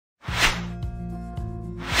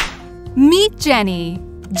Meet Jenny.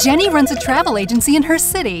 Jenny runs a travel agency in her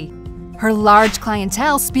city. Her large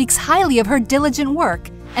clientele speaks highly of her diligent work,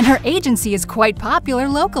 and her agency is quite popular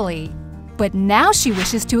locally. But now she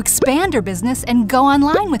wishes to expand her business and go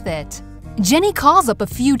online with it. Jenny calls up a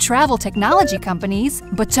few travel technology companies,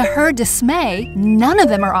 but to her dismay, none of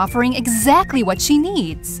them are offering exactly what she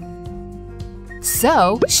needs.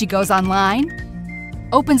 So she goes online,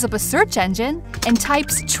 opens up a search engine, and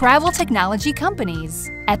types travel technology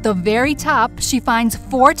companies. At the very top, she finds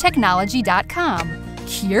 4technology.com.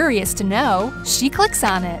 Curious to know, she clicks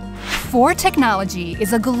on it. 4Technology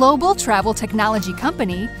is a global travel technology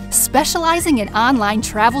company specializing in online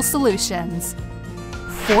travel solutions.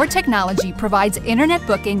 4Technology provides internet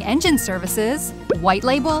booking engine services, white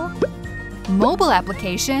label, mobile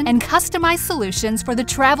application, and customized solutions for the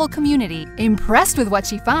travel community. Impressed with what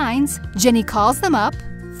she finds, Jenny calls them up,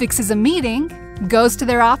 fixes a meeting, goes to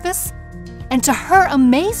their office, and to her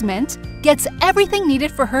amazement, gets everything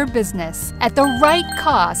needed for her business at the right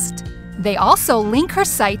cost. They also link her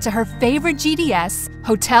site to her favorite GDS,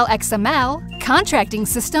 Hotel XML, contracting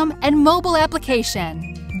system, and mobile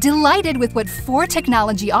application. Delighted with what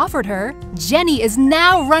 4Technology offered her, Jenny is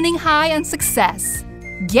now running high on success.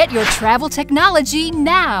 Get your travel technology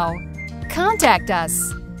now! Contact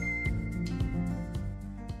us!